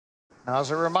Now, as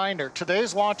a reminder,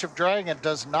 today's launch of Dragon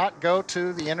does not go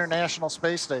to the International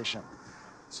Space Station.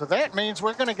 So that means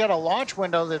we're going to get a launch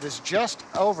window that is just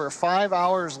over 5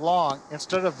 hours long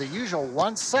instead of the usual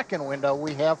 1 second window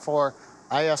we have for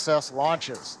ISS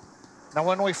launches. Now,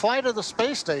 when we fly to the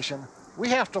space station, we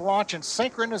have to launch in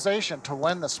synchronization to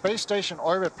when the space station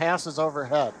orbit passes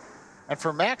overhead. And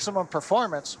for maximum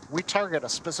performance, we target a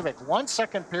specific 1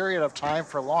 second period of time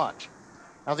for launch.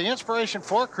 Now, the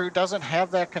Inspiration4 crew doesn't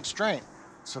have that constraint,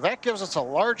 so that gives us a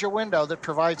larger window that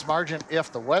provides margin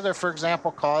if the weather, for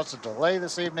example, caused a delay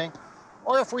this evening,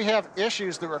 or if we have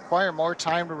issues that require more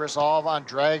time to resolve on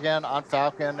Dragon, on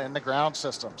Falcon, and the ground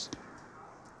systems.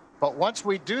 But once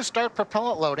we do start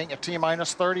propellant loading at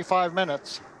T-minus 35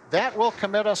 minutes, that will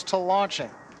commit us to launching.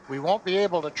 We won't be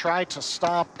able to try to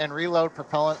stop and reload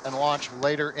propellant and launch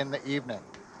later in the evening.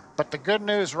 But the good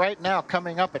news right now,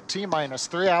 coming up at T-minus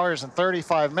 3 hours and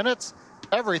 35 minutes,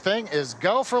 everything is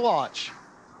go for launch.